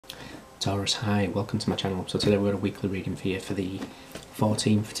Taurus, hi, welcome to my channel. So today we've got a weekly reading for you for the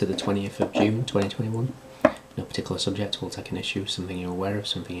 14th to the 20th of June 2021. No particular subject, we'll take an issue, something you're aware of,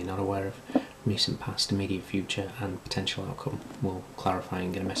 something you're not aware of, recent past, immediate future and potential outcome. We'll clarify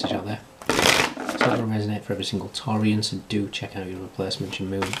and get a message out there. It's not going to resonate for every single Taurian, so do check out your replacement, your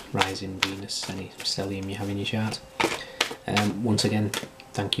moon, rising, Venus, any stellium you have in your chart. Once again,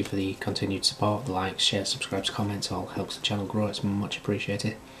 thank you for the continued support, the likes, shares, subscribes, comments, all helps the channel grow, it's much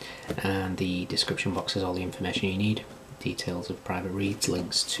appreciated. And the description box has all the information you need, details of private reads,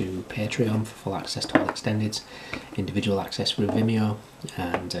 links to Patreon for full access to all extendeds, individual access through Vimeo,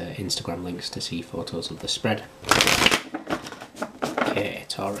 and Instagram links to see photos of the spread. Okay,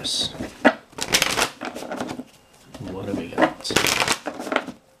 Taurus, what have we got?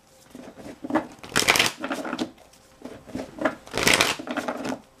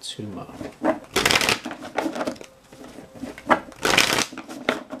 Two more.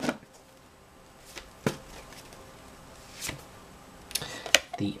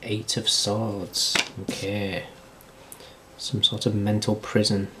 The Eight of Swords. Okay. Some sort of mental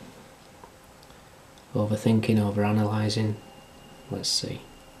prison. Overthinking, overanalyzing. Let's see.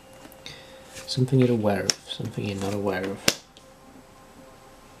 Something you're aware of, something you're not aware of.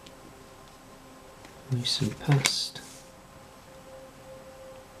 Recent past.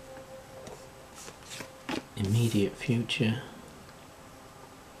 Immediate future.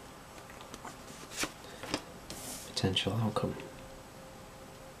 Potential outcome.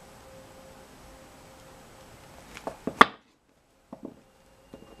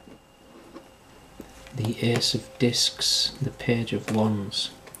 The Ace of Discs, the Page of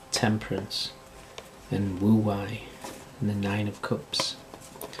Wands, Temperance, and Wu-Wai, and the Nine of Cups.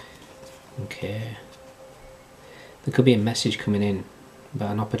 Okay. There could be a message coming in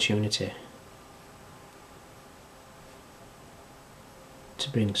about an opportunity to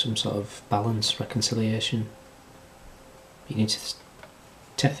bring some sort of balance, reconciliation. You need to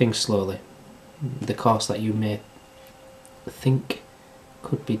take things slowly. The course that you may think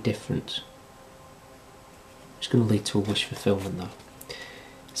could be different. It's going to lead to a wish fulfillment though.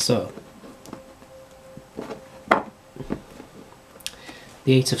 So,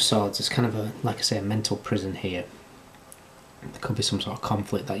 the Eight of Swords is kind of a, like I say, a mental prison here. There could be some sort of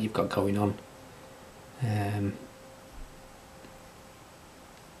conflict that you've got going on.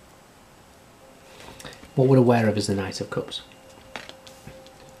 What we're aware of is the Knight of Cups.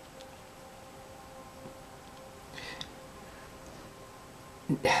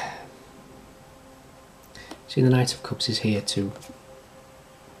 See, the Knight of Cups is here to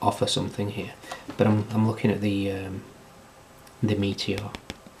offer something here, but I'm looking at the Meteor.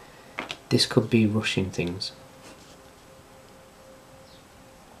 This could be rushing things.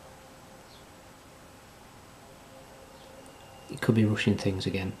 It could be rushing things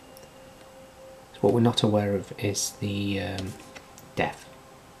again. So what we're not aware of is the death.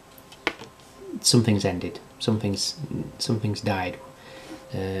 Something's ended. Something's died.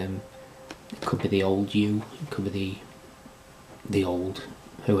 It could be the old you, it could be the old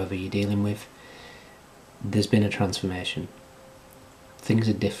whoever you're dealing with. There's been a transformation. Things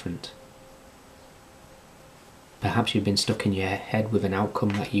are different. Perhaps you've been stuck in your head with an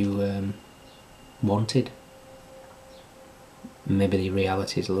outcome that you wanted. Maybe the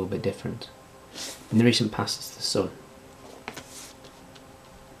reality is a little bit different. In the recent past, it's the Sun.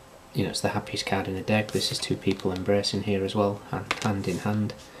 You know, it's the happiest card in the deck. This is two people embracing here as well, hand in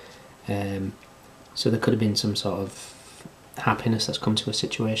hand. So there could have been some sort of happiness that's come to a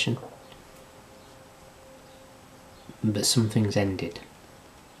situation, but something's ended.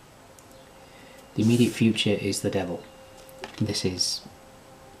 The immediate future is the Devil. This is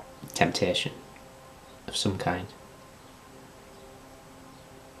temptation of some kind,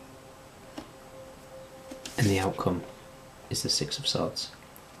 and the outcome is the Six of Swords.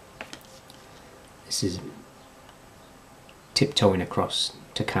 This is tiptoeing across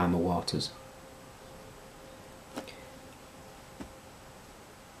to calmer waters.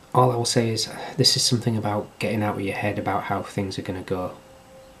 All I will say is this is something about getting out of your head about how things are going to go.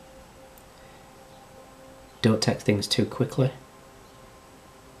 Don't take things too quickly.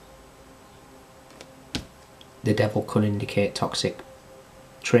 The Devil could indicate toxic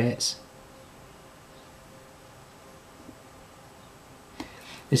traits.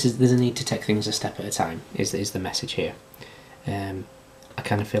 There's a need to take things a step at a time, is the message here. I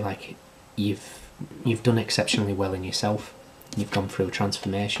kind of feel like you've done exceptionally well in yourself. You've gone through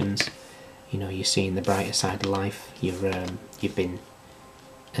transformations. You know, you're seeing the brighter side of life. You've been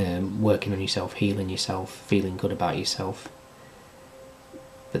working on yourself, healing yourself, feeling good about yourself.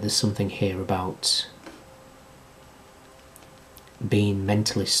 But there's something here about being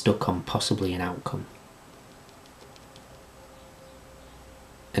mentally stuck on possibly an outcome.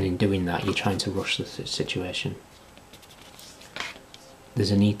 And in doing that, you're trying to rush the situation.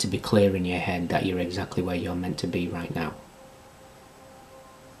 There's a need to be clear in your head that you're exactly where you're meant to be right now.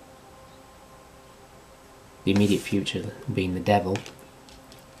 The immediate future, being the devil,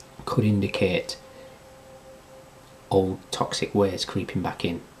 could indicate old toxic ways creeping back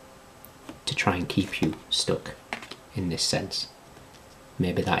in to try and keep you stuck in this sense.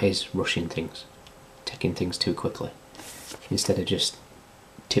 Maybe that is rushing things, taking things too quickly, instead of just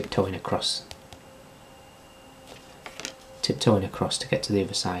tiptoeing across to get to the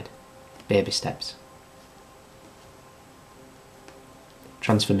other side. Baby steps.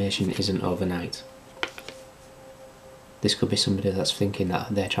 Transformation isn't overnight. This could be somebody that's thinking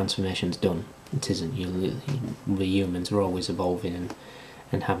that their transformation's done. It isn't. We humans are always evolving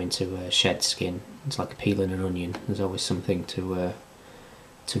and having to shed skin. It's like peeling an onion. There's always something to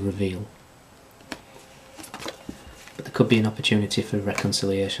reveal. But there could be an opportunity for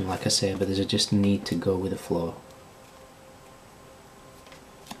reconciliation, like I say, but there's just a need to go with the flow.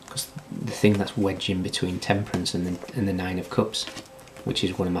 Because the thing that's wedging between Temperance and the Nine of Cups, which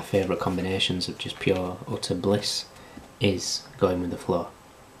is one of my favourite combinations of just pure, utter bliss, is going with the flow.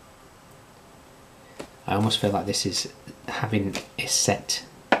 I almost feel like this is having a set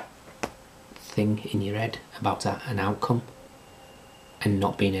thing in your head about an outcome and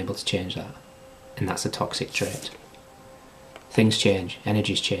not being able to change that. And that's a toxic trait. Things change,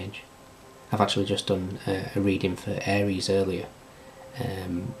 energies change. I've actually just done a reading for Aries earlier.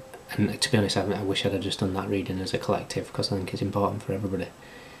 And to be honest, I wish I'd have just done that reading as a collective, because I think it's important for everybody.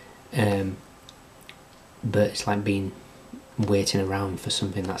 But it's like waiting around for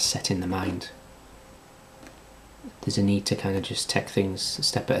something that's set in the mind. There's a need to kind of just take things a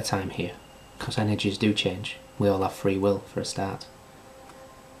step at a time here, because energies do change. We all have free will for a start.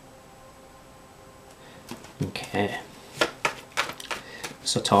 Okay.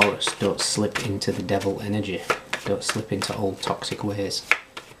 So Taurus, don't slip into the devil energy. Don't slip into old toxic ways.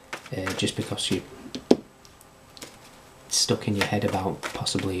 Just because you're stuck in your head about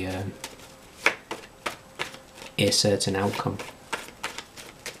possibly a certain outcome.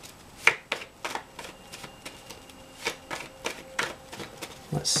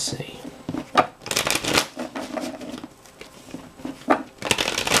 Let's see.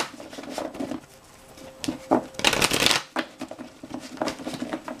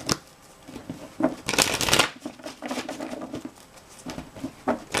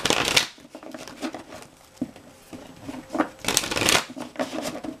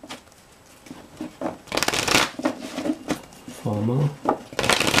 Four more.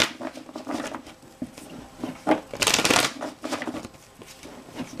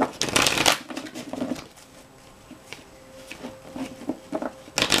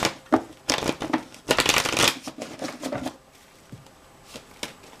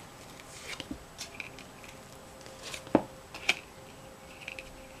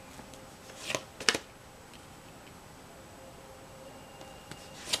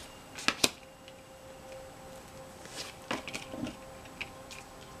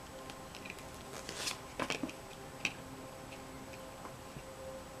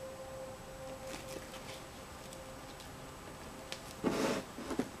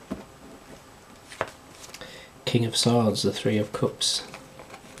 King of Swords, the Three of Cups,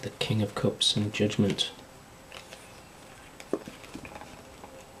 the King of Cups and Judgment.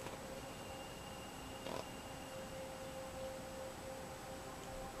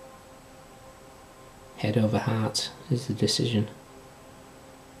 Head over heart is the decision.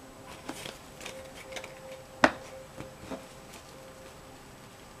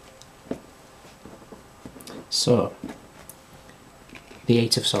 So, the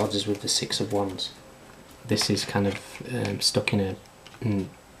Eight of Swords is with the Six of Wands. This is kind of stuck in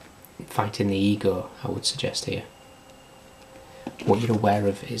fighting the ego, I would suggest here. What you're aware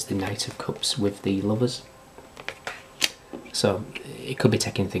of is the Knight of Cups with the Lovers. So it could be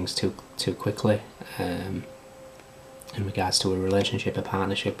taking things too quickly in regards to a relationship, a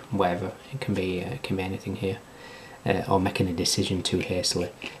partnership, whatever. It can be anything here, or making a decision too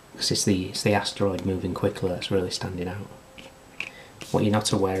hastily. Because it's the asteroid moving quickly that's really standing out. What you're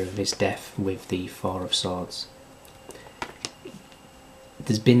not aware of is death with the Four of Swords.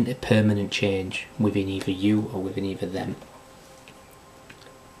 There's been a permanent change within either you or within either them.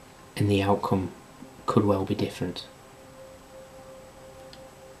 And the outcome could well be different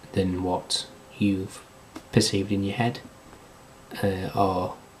than what you've perceived in your head,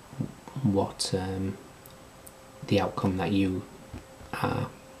 or what the outcome that you are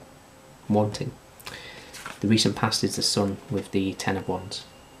wanting. The recent past is the Sun with the Ten of Wands.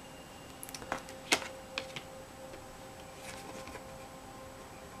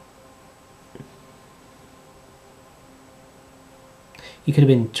 You could have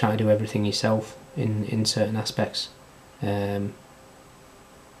been trying to do everything yourself in certain aspects. And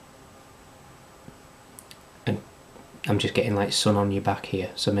I'm just getting like sun on your back here,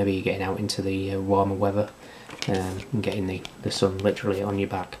 so maybe you're getting out into the warmer weather and getting the sun literally on your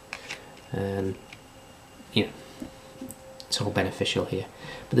back. You know, it's all beneficial here.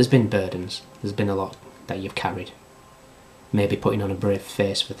 But there's been burdens, there's been a lot that you've carried. Maybe putting on a brave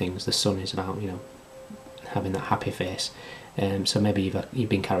face for things. The sun is about, you know, having that happy face. So maybe you've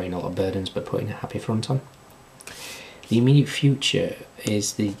been carrying a lot of burdens but putting a happy front on. The immediate future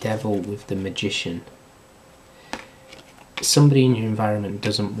is the Devil with the Magician. Somebody in your environment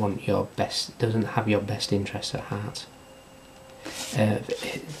doesn't want your best, doesn't have your best interests at heart.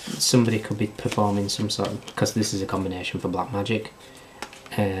 Somebody could be performing some sort of, because this is a combination for black magic,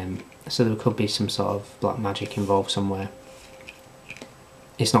 so there could be some sort of black magic involved somewhere.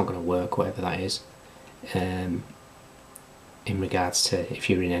 It's not going to work, whatever that is. In regards to if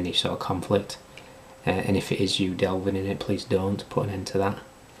you're in any sort of conflict, and if it is you delving in it, please don't put an end to that.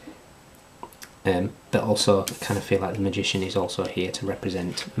 But also I kind of feel like the Magician is also here to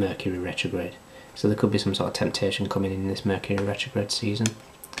represent Mercury retrograde, so there could be some sort of temptation coming in this Mercury retrograde season.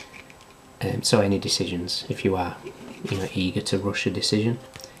 So any decisions, if you are, you know, eager to rush a decision,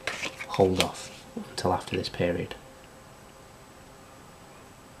 hold off until after this period.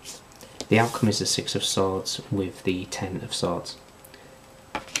 The outcome is the Six of Swords with the Ten of Swords.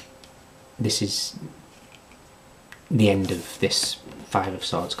 This is the end of this Five of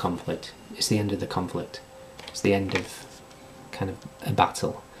Swords conflict. It's the end of the conflict. It's the end of kind of a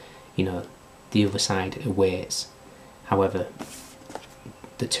battle. You know, the other side awaits. However,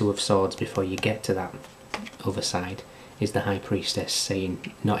 the Two of Swords before you get to that other side is the High Priestess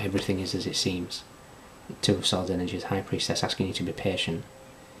saying not everything is as it seems. Two of Swords energy is High Priestess asking you to be patient.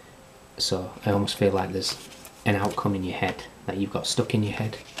 So I almost feel like there's an outcome in your head that you've got stuck in your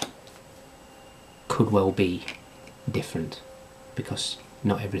head. Could well be different, because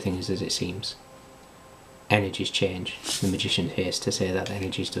not everything is as it seems. Energies change. The Magician here is to say that the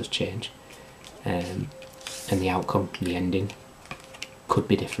energies does change, and the outcome, the ending, could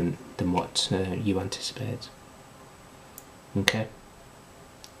be different than what you anticipate. Okay.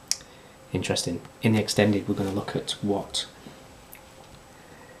 Interesting. In the extended, we're going to look at what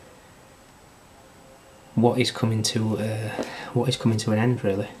is coming to an end.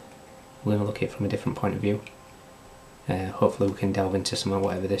 Really, we're going to look at it from a different point of view. Hopefully we can delve into some of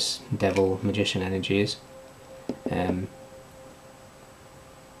whatever this Devil Magician energy is, and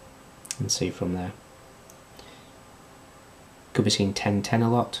see from there. Could be seeing 10-10 a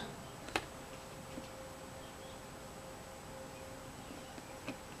lot.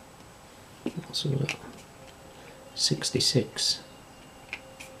 Also 66,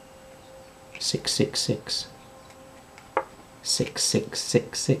 666,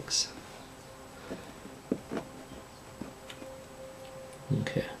 6666.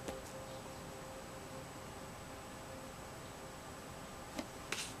 Okay.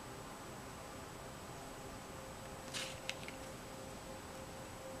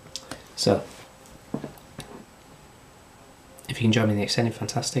 So, if you can join me in the extended,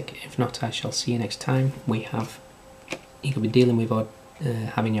 fantastic. If not, I shall see you next time. You could be dealing with or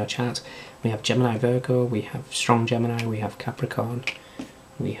having your chart. We have Gemini, Virgo, we have strong Gemini, we have Capricorn,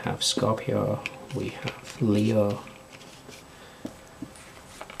 we have Scorpio, we have Leo,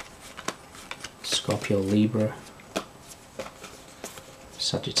 Scorpio, Libra,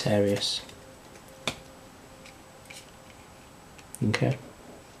 Sagittarius. Okay.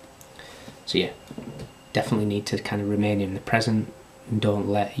 So yeah, definitely need to kind of remain in the present and don't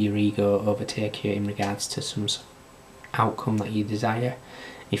let your ego overtake you in regards to some outcome that you desire.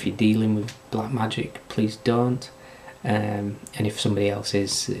 If you're dealing with black magic, please don't. And if somebody else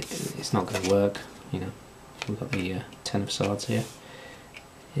is, it's not going to work. You know, we've got the Ten of Swords here.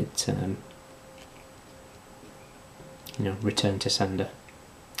 It, you know, return to sender.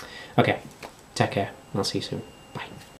 Okay, take care. I'll see you soon. Bye.